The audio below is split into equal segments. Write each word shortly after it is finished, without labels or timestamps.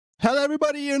Hello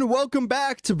everybody and welcome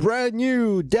back to brand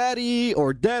new Daddy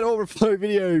or Dad Overflow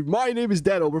video. My name is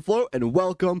Dad Overflow and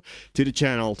welcome to the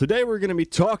channel. Today we're going to be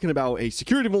talking about a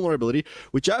security vulnerability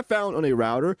which I found on a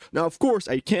router. Now of course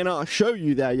I cannot show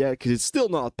you that yet because it's still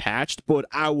not patched, but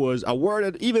I was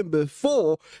awarded even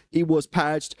before it was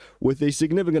patched with a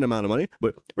significant amount of money.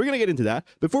 But we're going to get into that.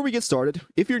 Before we get started,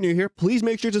 if you're new here, please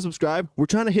make sure to subscribe. We're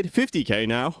trying to hit 50k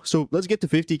now, so let's get to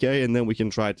 50k and then we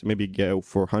can try to maybe go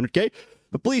for 100k.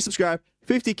 But please subscribe.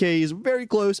 50k is very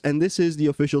close, and this is the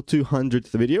official 200th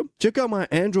video. Check out my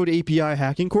Android API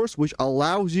hacking course, which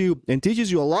allows you and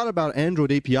teaches you a lot about Android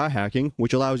API hacking,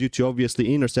 which allows you to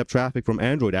obviously intercept traffic from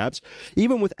Android apps,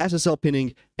 even with SSL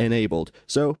pinning enabled.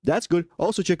 So that's good.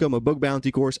 Also check out my bug bounty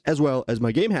course as well as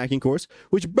my game hacking course,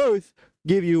 which both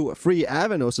give you a free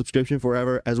Avano subscription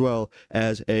forever as well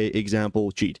as a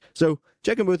example cheat. So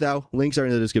check them both out. Links are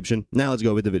in the description. Now let's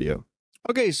go with the video.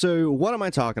 Okay, so what am I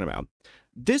talking about?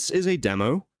 This is a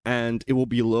demo, and it will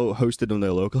be hosted on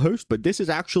the local host, but this is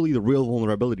actually the real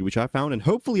vulnerability which I found, and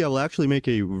hopefully I will actually make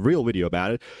a real video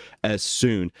about it as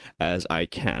soon as I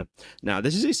can. Now,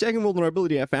 this is a second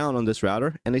vulnerability I found on this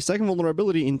router, and a second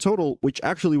vulnerability in total, which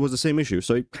actually was the same issue.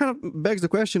 So it kind of begs the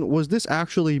question, was this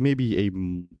actually maybe a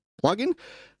plugin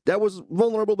that was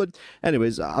vulnerable? But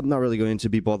anyways, I'm not really going to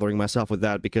be bothering myself with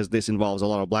that because this involves a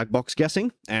lot of black box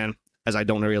guessing, and as I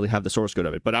don't really have the source code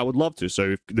of it, but I would love to.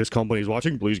 So if this company is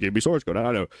watching, please give me source code. I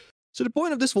don't know. So the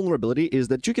point of this vulnerability is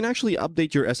that you can actually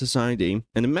update your SSID,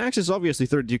 and the max is obviously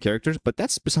 32 characters, but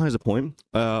that's besides the point.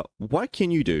 What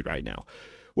can you do right now?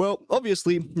 Well,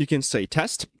 obviously you can say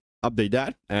test, update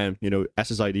that, and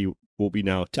SSID will be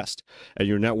now test, and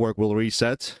your network will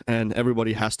reset, and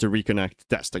everybody has to reconnect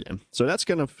test again. So that's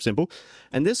kind of simple,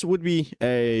 and this would be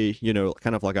a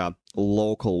kind of like a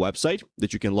local website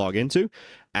that you can log into,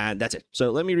 and that's it.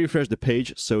 So let me refresh the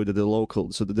page so that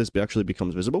this actually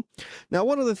becomes visible. Now,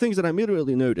 one of the things that I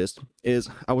immediately noticed is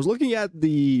I was looking at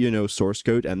the source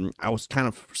code, and I was kind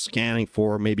of scanning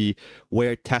for maybe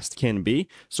where test can be.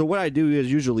 So what I do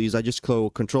is usually I just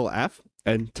go Control F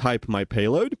and type my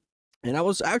payload. And I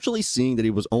was actually seeing that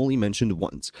it was only mentioned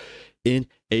once in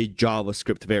a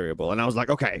JavaScript variable. And I was like,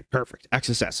 okay, perfect,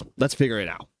 XSS, let's figure it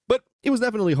out. But it was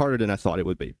definitely harder than I thought it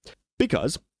would be.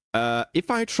 Because if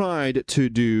I tried to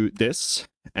do this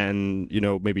and,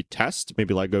 maybe test,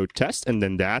 maybe like go test and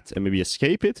then that, and maybe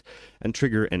escape it and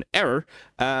trigger an error,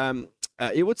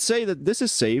 it would say that this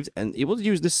is saved, and it will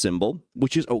use this symbol,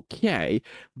 which is okay.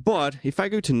 But if I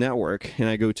go to network and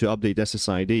I go to update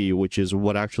SSID, which is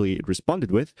what actually it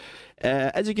responded with,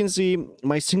 as you can see,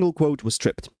 my single quote was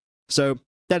stripped. So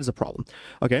that is a problem.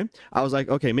 Okay, I was like,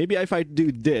 okay, maybe if I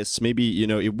do this, maybe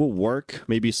it will work.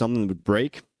 Maybe something would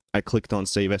break. I clicked on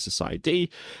save SSID.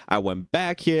 I went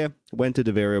back here, went to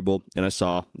the variable, and I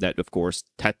saw that, of course,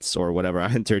 tets or whatever I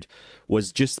entered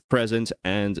was just present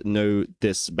and no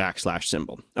this backslash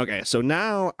symbol. Okay, so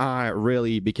now I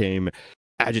really became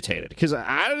agitated because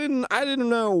I didn't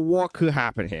know what could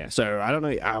happen here. So I don't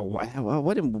know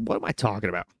what am I talking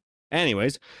about?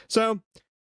 Anyways, so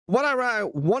what I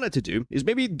wanted to do is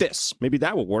maybe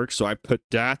that will work. So I put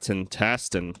that and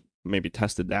test and maybe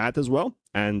tested that as well,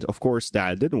 and of course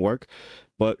that didn't work,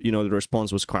 but the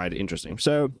response was quite interesting.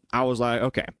 So I was like,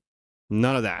 okay,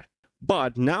 none of that.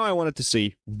 But now I wanted to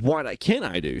see what can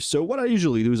I do. So what I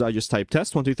usually do is I just type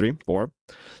test 1 2 3 4,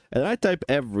 and I type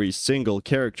every single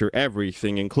character,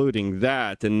 everything, including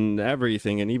that and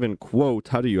everything, and even quote.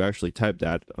 How do you actually type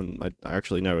that? I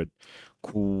actually know it.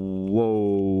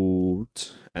 Quote,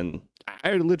 and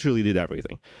I literally did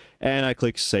everything, and I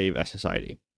click save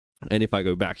SSID. And if I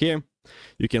go back here,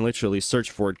 you can literally search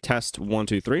for test 1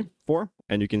 2 3 4,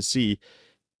 and you can see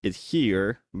it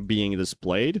here being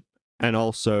displayed. And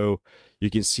also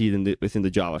you can see it within the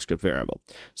JavaScript variable.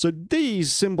 So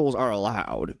these symbols are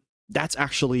allowed. That's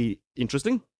actually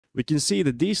interesting. We can see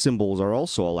that these symbols are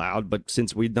also allowed, but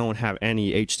since we don't have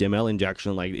any HTML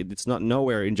injection, like it's not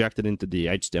nowhere injected into the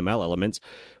HTML elements,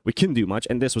 we couldn't do much.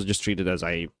 And this was just treated as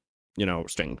a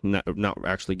string, not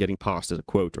actually getting passed as a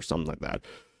quote or something like that.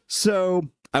 So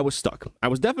I was stuck. I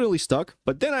was definitely stuck,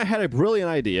 but then I had a brilliant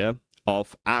idea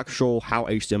of how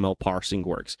HTML parsing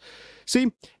works.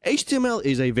 See, HTML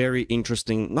is a very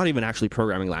interesting, not even actually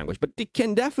programming language, but it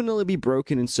can definitely be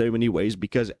broken in so many ways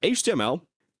because HTML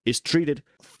is treated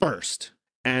first.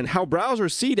 And how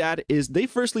browsers see that is they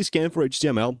firstly scan for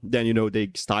HTML, then,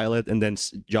 they style it, and then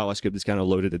JavaScript is kind of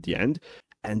loaded at the end.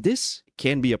 And this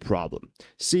can be a problem.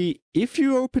 See, if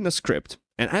you open a script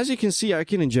And as you can see, I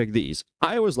can inject these.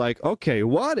 I was like, okay,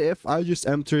 what if I just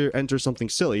enter something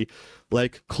silly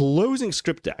like closing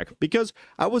script tag? Because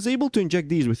I was able to inject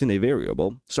these within a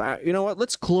variable. So you know what?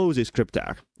 Let's close a script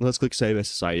tag. Let's click Save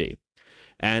SSID.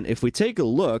 And if we take a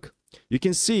look, you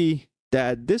can see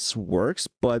that this works,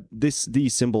 but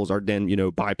these symbols are then, you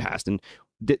know, bypassed, and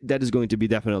that is going to be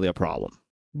definitely a problem.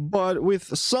 But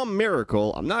with some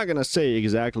miracle, I'm not going to say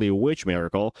exactly which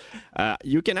miracle,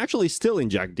 you can actually still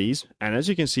inject these. And as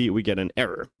you can see, we get an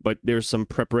error. But there's some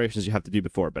preparations you have to do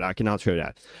before, but I cannot show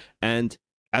that. And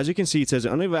as you can see, it says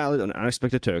invalid and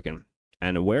unexpected token.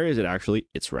 And where is it actually?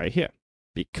 It's right here.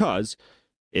 Because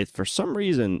it, for some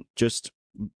reason, just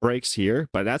breaks here.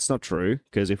 But that's not true,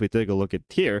 because if we take a look at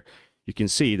here, you can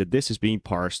see that this is being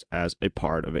parsed as a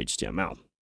part of HTML.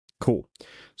 Cool.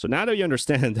 So now that you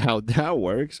understand how that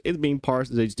works, it's being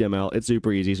parsed as HTML. It's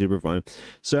super easy, super fun.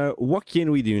 So what can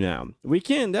we do now? We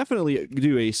can definitely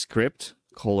do a script,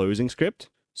 closing script.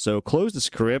 So close the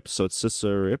script. So it's just a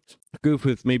script. Go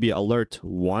with maybe alert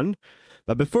 1.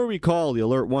 But before we call the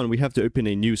alert 1, we have to open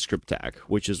a new script tag,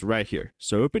 which is right here.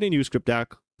 So open a new script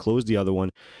tag, close the other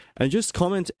one, and just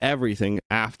comment everything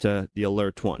after the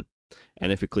alert 1.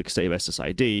 And if you click Save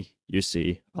SSID, you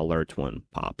see alert 1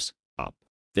 pops up.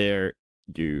 There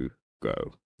you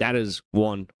go. That is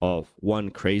one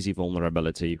crazy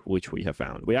vulnerability which we have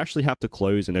found. We actually have to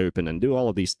close and open and do all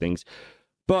of these things,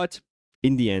 but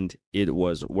in the end, it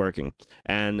was working.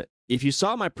 And if you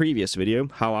saw my previous video,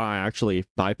 how I actually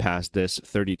bypassed this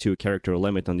 32 character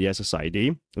limit on the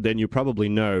SSID, then you probably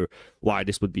know why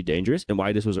this would be dangerous and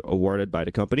why this was awarded by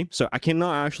the company. So I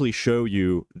cannot actually show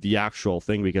you the actual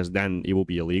thing because then it will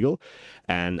be illegal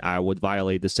and I would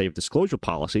violate the safe disclosure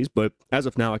policies. But as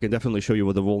of now, I can definitely show you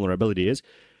what the vulnerability is.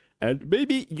 And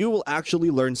maybe you will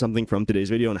actually learn something from today's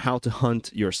video on how to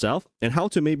hunt yourself and how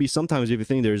to maybe sometimes if you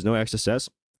think there's no XSS,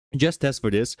 just test for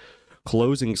this.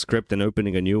 Closing script and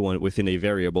opening a new one within a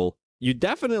variable. You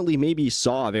definitely maybe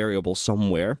saw a variable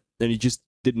somewhere and you just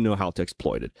didn't know how to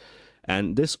exploit it.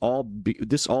 And this all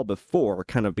before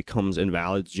kind of becomes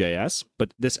invalid JS,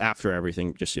 but this after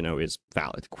everything just, you know, is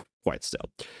valid quite still.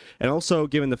 And also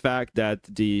given the fact that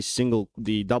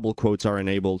the double quotes are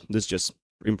enabled, this just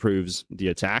improves the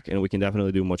attack and we can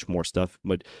definitely do much more stuff.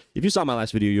 But if you saw my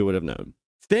last video, you would have known.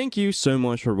 Thank you so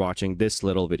much for watching this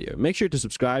little video. Make sure to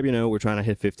subscribe. You know, we're trying to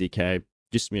hit 50K.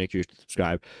 Just make sure to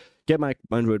subscribe. Get my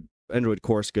Android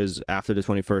course because after the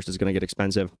 21st, it's going to get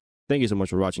expensive. Thank you so much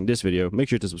for watching this video. Make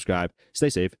sure to subscribe. Stay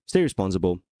safe, stay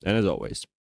responsible, and as always,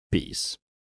 peace.